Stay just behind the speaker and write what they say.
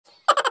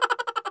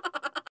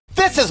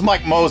This is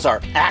Mike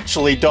Mozart,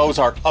 actually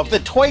Dozart, of the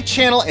Toy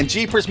Channel and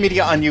Jeepers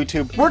Media on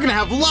YouTube. We're gonna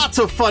have lots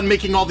of fun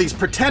making all these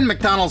pretend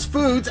McDonald's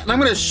foods, and I'm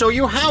gonna show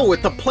you how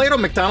with the Play-Doh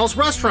McDonald's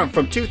restaurant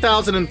from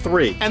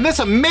 2003. And this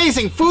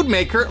amazing food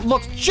maker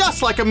looks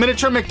just like a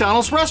miniature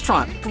McDonald's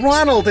restaurant.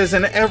 Ronald is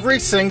in every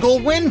single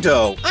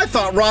window. I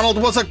thought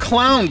Ronald was a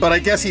clown, but I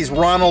guess he's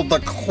Ronald the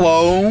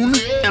clone.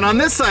 And on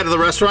this side of the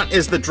restaurant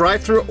is the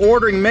drive-thru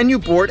ordering menu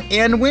board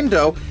and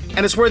window,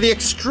 and it's where the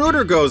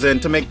extruder goes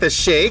in to make the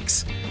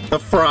shakes, the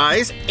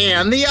fries,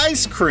 and the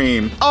ice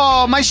cream.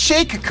 Oh, my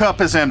shake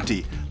cup is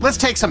empty. Let's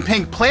take some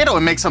pink Play-Doh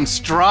and make some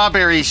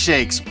strawberry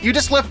shakes. You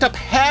just lift up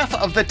half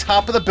of the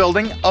top of the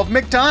building of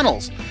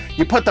McDonald's.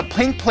 You put the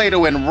pink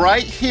Play-Doh in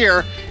right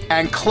here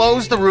and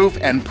close the roof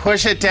and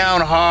push it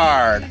down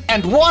hard.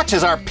 And watch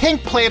as our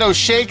pink Play-Doh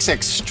shakes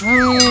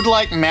extrude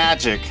like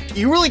magic.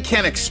 You really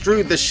can't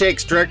extrude the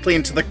shakes directly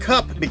into the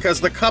cup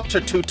because the cups are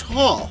too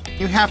tall.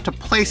 You have to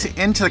place it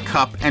into the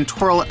cup and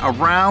twirl it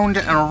around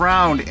and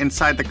around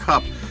inside the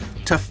cup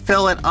to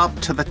fill it up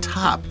to the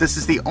top. This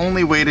is the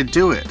only way to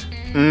do it.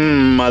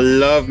 I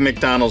love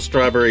McDonald's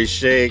strawberry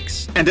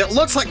shakes. And it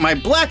looks like my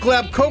Black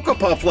Lab Cocoa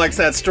Puff likes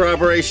that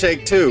strawberry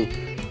shake too.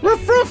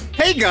 Ruff, ruff.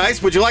 Hey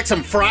guys, would you like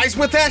some fries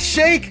with that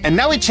shake? And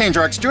now we change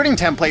our extruding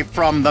template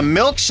from the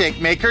milkshake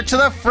maker to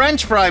the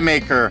French fry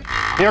maker.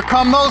 Here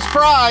come those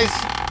fries.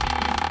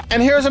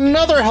 And here's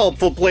another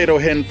helpful Play-Doh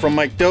hint from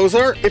Mike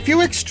Dozart. If you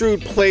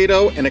extrude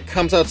Play-Doh and it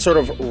comes out sort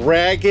of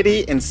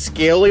raggedy and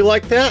scaly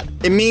like that,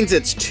 it means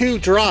it's too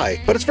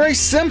dry. But it's very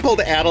simple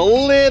to add a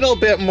little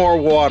bit more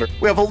water.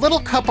 We have a little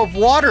cup of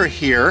water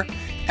here,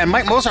 and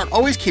Mike Mozart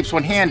always keeps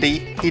one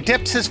handy. He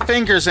dips his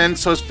fingers in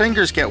so his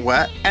fingers get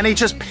wet, and he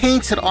just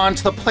paints it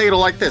onto the Play-Doh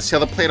like this. See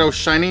how the Play-Doh's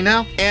shiny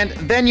now? And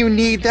then you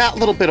knead that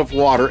little bit of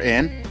water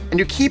in, and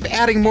you keep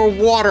adding more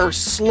water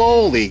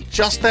slowly,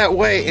 just that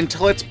way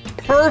until it's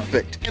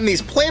perfect. And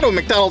these Play-Doh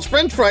McDonald's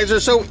French fries are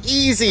so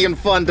easy and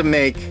fun to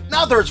make.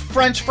 Now there's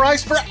French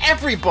fries for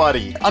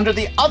everybody. Under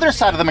the other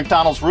side of the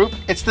McDonald's roof,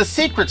 it's the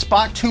secret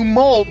spot to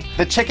mold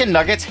the chicken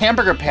nuggets,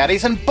 hamburger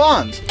patties, and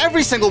buns.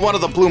 Every single one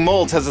of the blue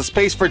molds has a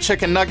space for a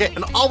chicken nugget,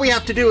 and all we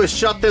have to do is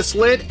shut this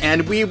lid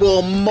and we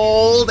will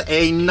mold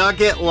a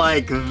nugget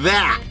like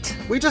that.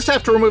 We just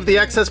have to remove the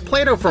excess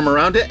Play-Doh from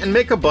around it and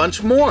make a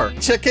bunch more.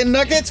 Chicken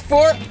nuggets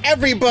for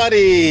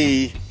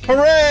everybody!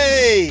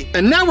 Hooray!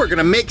 And now we're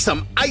gonna make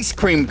some ice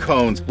cream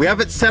cones. We have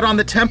it set on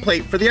the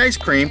template for the ice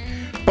cream,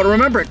 but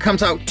remember it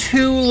comes out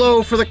too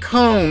low for the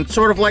cone,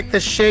 sort of like the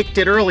shake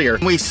did earlier.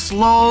 We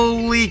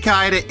slowly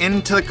guide it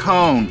into the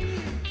cone,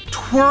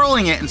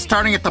 twirling it and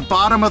starting at the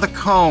bottom of the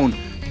cone,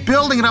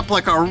 building it up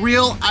like a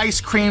real ice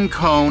cream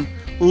cone.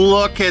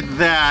 Look at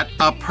that,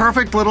 a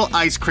perfect little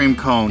ice cream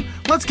cone.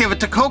 Let's give it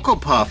to Cocoa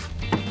Puff.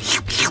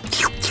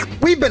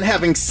 We've been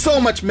having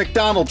so much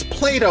McDonald's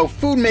Play-Doh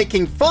food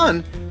making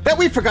fun that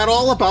we forgot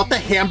all about the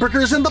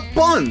hamburgers and the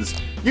buns.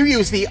 You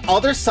use the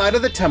other side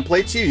of the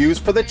templates you use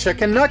for the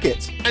chicken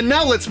nuggets. And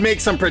now let's make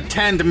some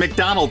pretend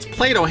McDonald's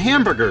Play-Doh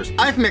hamburgers.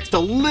 I've mixed a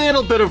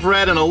little bit of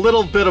red and a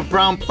little bit of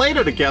brown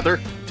Play-Doh together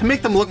to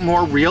make them look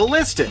more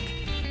realistic.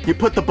 You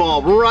put the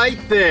ball right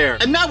there.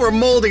 And now we're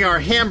molding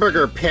our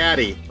hamburger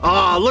patty.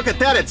 Oh, look at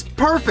that, it's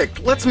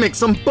perfect. Let's make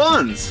some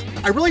buns.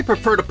 I really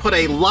prefer to put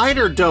a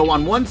lighter dough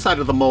on one side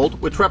of the mold,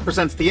 which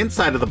represents the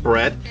inside of the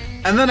bread,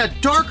 and then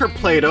a darker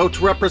Play-Doh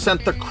to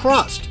represent the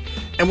crust.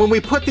 And when we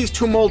put these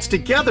two molds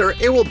together,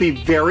 it will be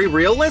very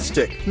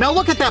realistic. Now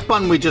look at that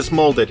bun we just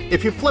molded.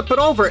 If you flip it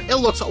over, it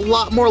looks a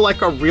lot more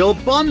like a real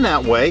bun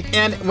that way.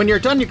 And when you're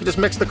done, you can just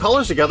mix the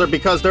colors together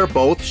because they're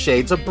both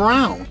shades of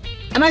brown.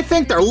 And I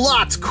think they're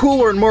lots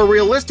cooler and more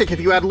realistic if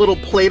you add little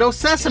Play-Doh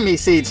sesame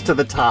seeds to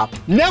the top.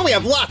 Now we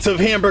have lots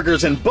of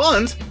hamburgers and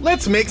buns.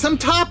 Let's make some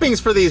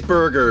toppings for these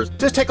burgers.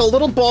 Just take a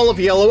little ball of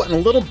yellow and a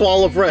little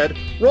ball of red,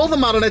 roll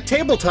them out on a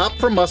tabletop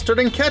for mustard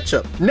and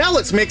ketchup. Now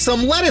let's make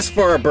some lettuce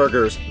for our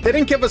burgers. They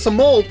didn't give us a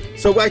mold,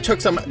 so I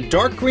took some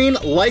dark green,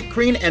 light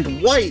green,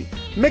 and white,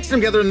 mixed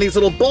them together in these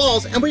little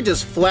balls, and we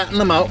just flattened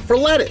them out for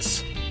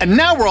lettuce. And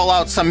now roll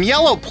out some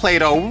yellow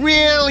Play-Doh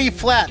really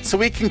flat so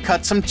we can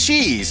cut some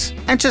cheese.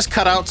 And just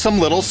cut out some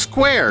little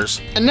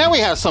squares. And now we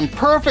have some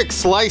perfect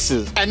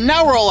slices. And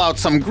now roll out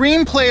some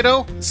green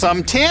Play-Doh,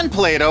 some tan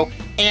Play-Doh,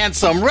 and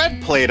some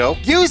red Play-Doh.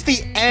 Use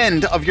the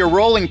end of your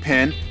rolling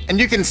pin and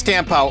you can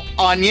stamp out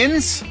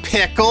onions,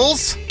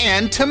 pickles,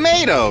 and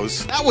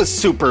tomatoes. That was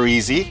super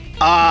easy.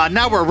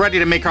 Now we're ready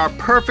to make our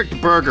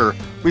perfect burger.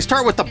 We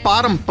start with the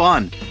bottom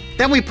bun.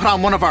 Then we put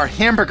on one of our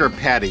hamburger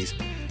patties.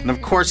 And of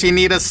course you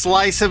need a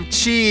slice of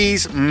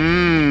cheese.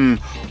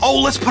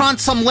 Oh, let's put on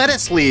some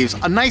lettuce leaves.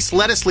 A nice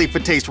lettuce leaf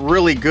would taste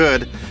really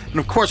good. And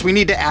of course we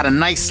need to add a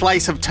nice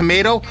slice of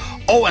tomato.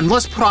 Oh, and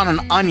let's put on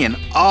an onion.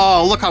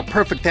 Oh, look how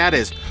perfect that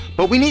is.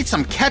 But we need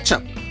some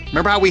ketchup.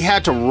 Remember how we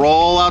had to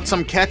roll out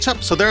some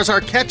ketchup? So there's our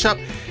ketchup.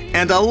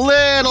 And a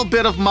little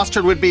bit of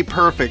mustard would be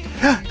perfect.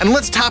 And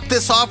let's top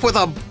this off with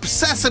a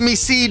sesame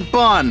seed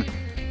bun.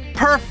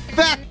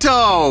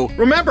 Perfecto!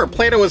 Remember,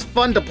 Play-Doh is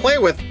fun to play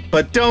with,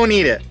 but don't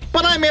eat it.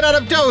 But I made out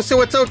of dough,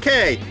 so it's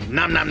okay.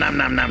 Nom nom nom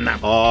nom nom nom.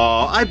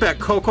 Oh, I bet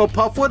Cocoa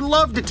Puff would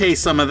love to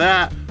taste some of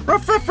that.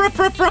 Ruff, ruff, ruff,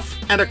 ruff, ruff.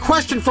 And a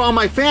question for all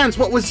my fans,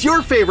 what was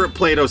your favorite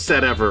Play-Doh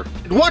set ever?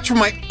 And watch for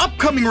my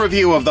upcoming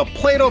review of the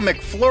Play-Doh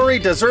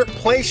McFlurry Dessert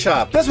Play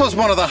Shop. This was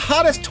one of the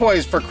hottest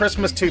toys for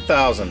Christmas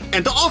 2000.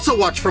 And also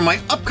watch for my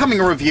upcoming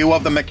review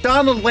of the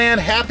McDonald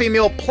Land Happy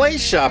Meal Play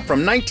Shop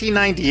from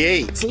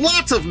 1998. It's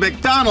lots of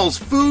McDonald's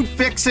food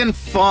fixin'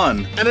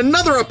 fun. And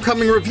another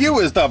upcoming review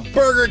is the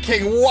Burger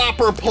King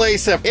Whopper Play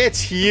Set. It's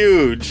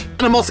huge.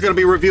 And I'm also going to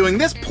be reviewing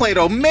this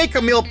Play-Doh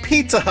Make-A-Meal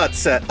Pizza Hut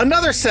set,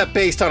 another set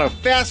based on a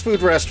fast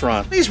food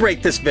restaurant. Please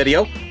rate this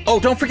video. Oh,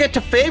 don't forget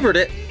to favorite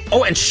it.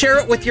 Oh, and share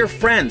it with your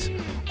friends.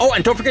 Oh,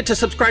 and don't forget to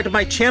subscribe to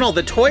my channel,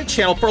 the Toy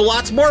Channel, for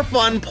lots more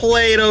fun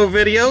Play-Doh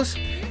videos.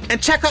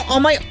 And check out all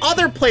my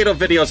other Play-Doh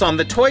videos on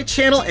the Toy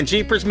Channel and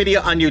Jeepers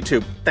Media on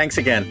YouTube. Thanks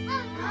again.